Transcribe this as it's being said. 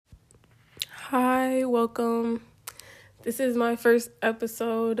Hi, welcome. This is my first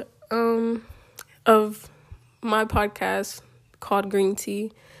episode of my podcast called Green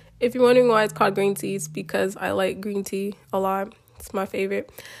Tea. If you're wondering why it's called Green Tea, it's because I like green tea a lot. It's my favorite.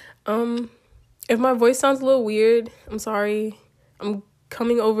 If my voice sounds a little weird, I'm sorry. I'm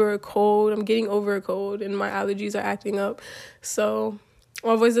coming over a cold. I'm getting over a cold and my allergies are acting up. So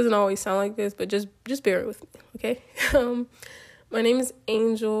my voice doesn't always sound like this, but just bear with me, okay? My name is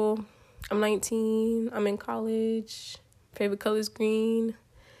Angel. I'm 19. I'm in college. Favorite color is green.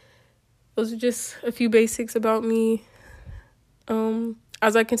 Those are just a few basics about me.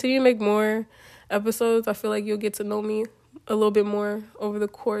 As I continue to make more episodes, I feel like you'll get to know me a little bit more over the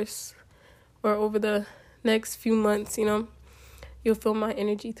course or over the next few months, You'll feel my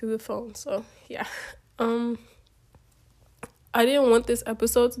energy through the phone. So, yeah. I didn't want this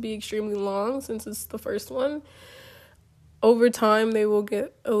episode to be extremely long since it's the first one. Over time, they will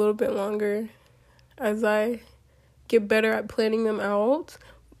get a little bit longer as I get better at planning them out.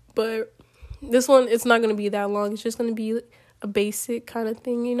 But this one, it's not going to be that long. It's just going to be a basic kind of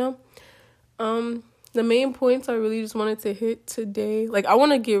thing, The main points I really just wanted to hit today, I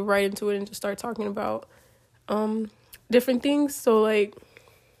want to get right into it and just start talking about different things. So,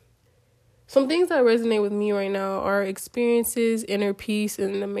 some things that resonate with me right now are experiences, inner peace,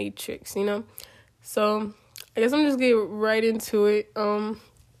 and the matrix, So, I guess I'm just getting right into it.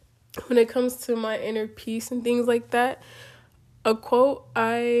 When it comes to my inner peace and things like that, a quote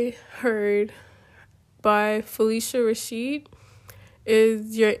I heard by Felicia Rashid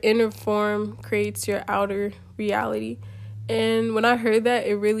is, "Your inner form creates your outer reality." And when I heard that,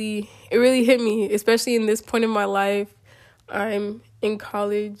 it really hit me, especially in this point in my life. I'm in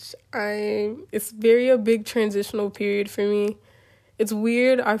college. It's a big transitional period for me. It's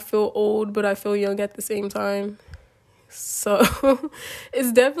weird. I feel old, but I feel young at the same time. So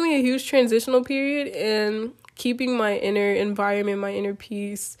it's definitely a huge transitional period, and keeping my inner environment, my inner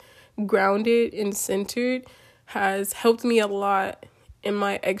peace grounded and centered has helped me a lot in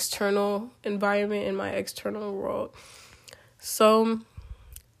my external environment, in my external world. So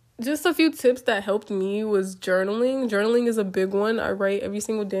just a few tips that helped me was journaling. Journaling is a big one. I write every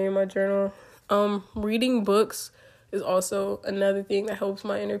single day in my journal. Reading books is also another thing that helps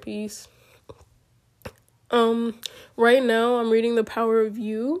my inner peace. Right now I'm reading The Power of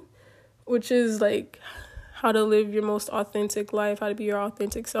You, which is how to live your most authentic life, how to be your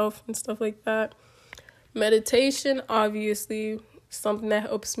authentic self and stuff like that. Meditation, obviously, something that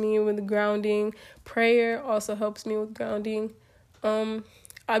helps me with grounding. Prayer also helps me with grounding.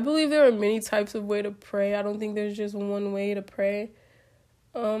 I believe there are many types of way to pray. I don't think there's just one way to pray.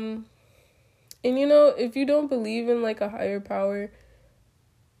 And if you don't believe in a higher power,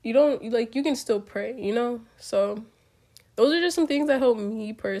 you can still pray, So those are just some things that help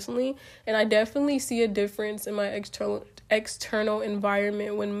me personally. And I definitely see a difference in my external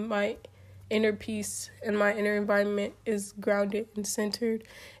environment when my inner peace and my inner environment is grounded and centered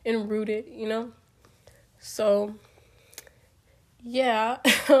and rooted, So, yeah.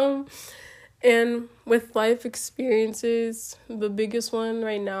 And with life experiences, the biggest one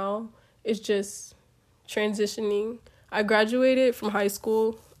right now is just transitioning. I graduated from high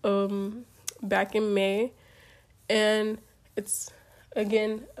school back in May, and it's,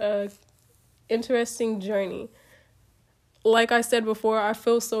 again, a interesting journey. Like I said before, I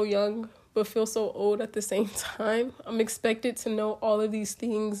feel so young, but feel so old at the same time. I'm expected to know all of these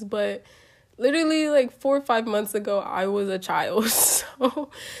things, but literally 4 or 5 months ago, I was a child. So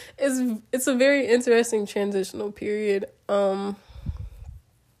it's a very interesting transitional period.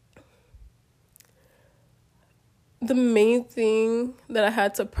 The main thing that I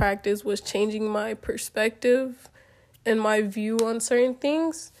had to practice was changing my perspective and my view on certain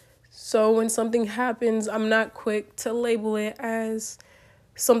things. So when something happens, I'm not quick to label it as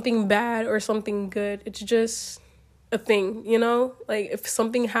something bad or something good. It's just a thing, if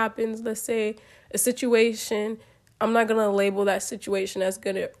something happens, let's say a situation, I'm not going to label that situation as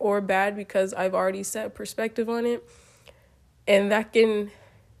good or bad because I've already set perspective on it. And that can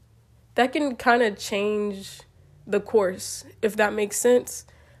kind of change the course, if that makes sense.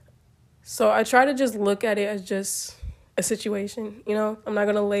 So I try to just look at it as just a situation, I'm not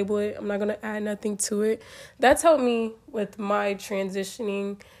going to label it. I'm not going to add nothing to it. That's helped me with my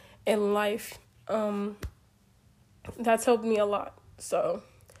transitioning in life. That's helped me a lot. So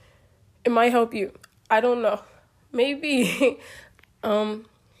it might help you. I don't know. Maybe. I'm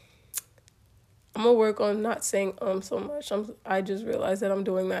going to work on not saying so much. I just realized that I'm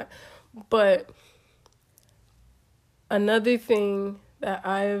doing that. But another thing that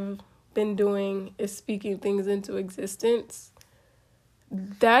I've been doing is speaking things into existence.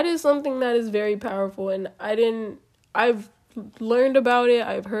 that is something that is very powerful. And I've learned about it,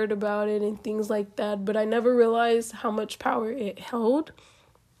 I've heard about it and things like that, but I never realized how much power it held.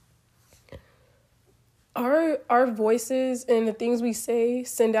 Our voices and the things we say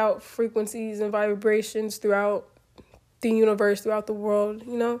send out frequencies and vibrations throughout the universe, throughout the world,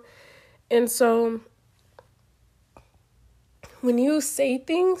 And so when you say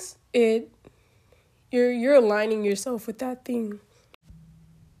things, you're aligning yourself with that thing.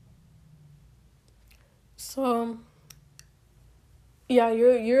 So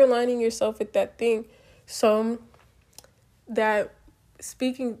you're aligning yourself with that thing. So that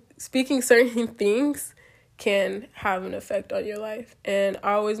speaking certain things can have an effect on your life. And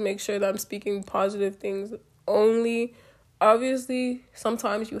I always make sure that I'm speaking positive things only. Obviously,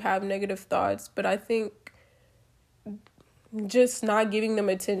 sometimes you have negative thoughts, but I think just not giving them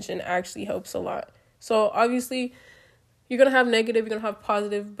attention actually helps a lot. So obviously, you're going to have negative, you're going to have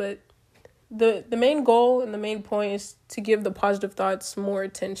positive, but the main goal and the main point is to give the positive thoughts more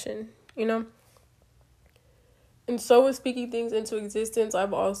attention, And so with speaking things into existence,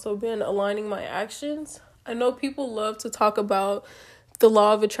 I've also been aligning my actions. I know people love to talk about the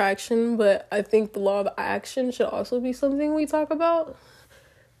law of attraction, but I think the law of action should also be something we talk about.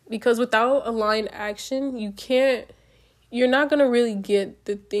 Because without aligned action, you're not going to really get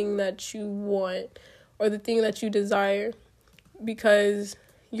the thing that you want or the thing that you desire, because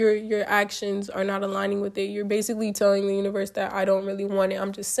your actions are not aligning with it. You're basically telling the universe that I don't really want it.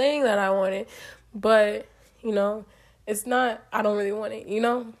 I'm just saying that I want it, but it's not, I don't really want it,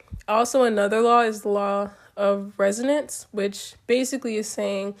 Also, another law is the law of resonance, which basically is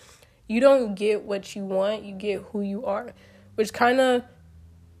saying you don't get what you want, you get who you are, which kind of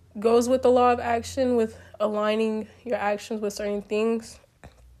goes with the law of action, with aligning your actions with certain things.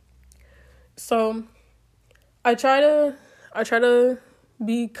 So I try to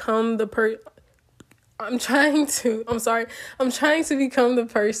become I'm trying to become the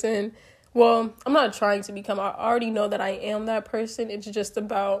person. Well, I'm not trying to become, I already know that I am that person. It's just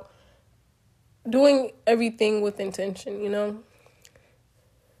about doing everything with intention,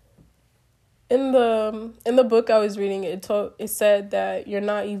 In the book I was reading, it said that you're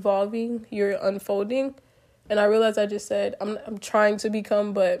not evolving, you're unfolding. And I realized I just said I'm trying to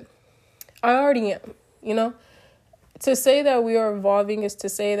become, but I already am, To say that we are evolving is to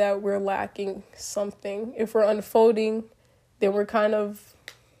say that we're lacking something. If we're unfolding, then we're kind of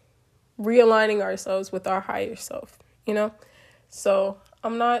realigning ourselves with our higher self, So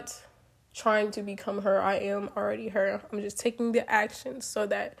I'm not trying to become her. I am already her. I'm just taking the actions so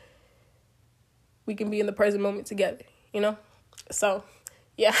that we can be in the present moment together, So,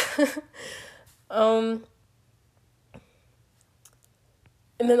 yeah. And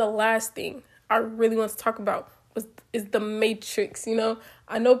then the last thing I really want to talk about is The Matrix,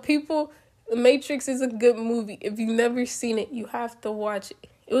 I know people, The Matrix is a good movie. If you've never seen it, you have to watch it.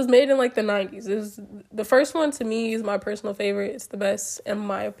 It was made in the 90s. It was, the first one to me is my personal favorite. It's the best in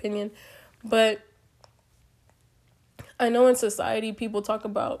my opinion. But I know in society people talk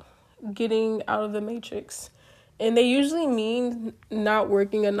about getting out of the Matrix, and they usually mean not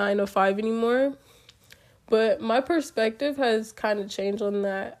working a 9 to 5 anymore. But my perspective has kind of changed on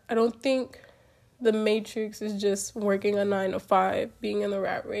that. I don't think the Matrix is just working a 9 to 5, being in the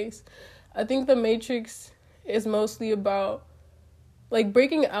rat race. I think the Matrix is mostly about,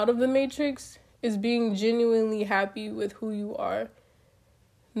 breaking out of the Matrix is being genuinely happy with who you are.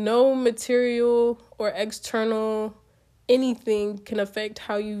 No material or external anything can affect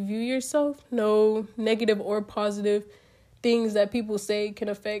how you view yourself. No negative or positive things that people say can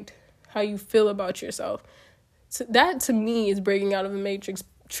affect how you feel about yourself. So that, to me, is breaking out of the Matrix,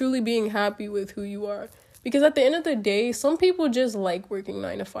 truly being happy with who you are. Because at the end of the day, some people just like working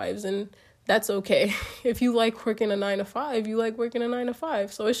 9 to 5s, and that's okay. If you like working a 9 to 5, you like working a 9 to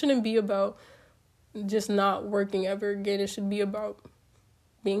 5. So it shouldn't be about just not working ever again. It should be about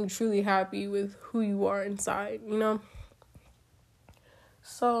being truly happy with who you are inside,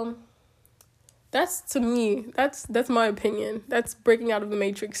 So that's, to me, that's my opinion. That's breaking out of the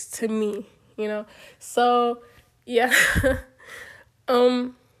Matrix to me, So yeah.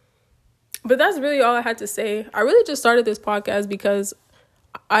 But that's really all I had to say. I really just started this podcast because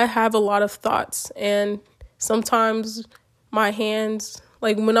I have a lot of thoughts, and sometimes my hands,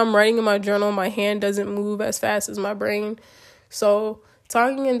 when I'm writing in my journal, my hand doesn't move as fast as my brain. So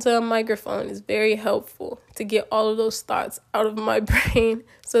talking into a microphone is very helpful to get all of those thoughts out of my brain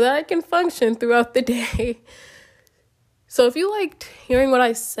so that I can function throughout the day. So if you liked hearing what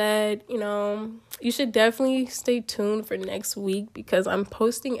I said, you should definitely stay tuned for next week, because I'm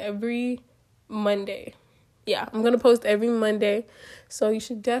posting every Monday. yeah, I'm going to post every Monday. So you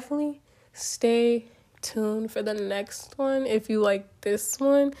should definitely stay tuned for the next one if you like this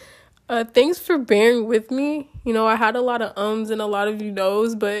one. Thanks for bearing with me. You know, I had a lot of ums and a lot of you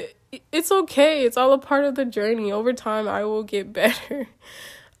knows, but it's okay. It's all a part of the journey. Over time, I will get better.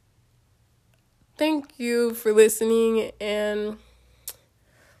 Thank you for listening, and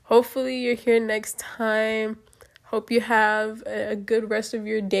hopefully you're here next time. Hope you have a good rest of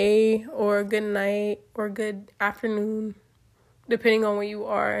your day, or a good night, or a good afternoon, depending on where you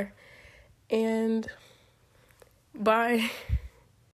are. And bye.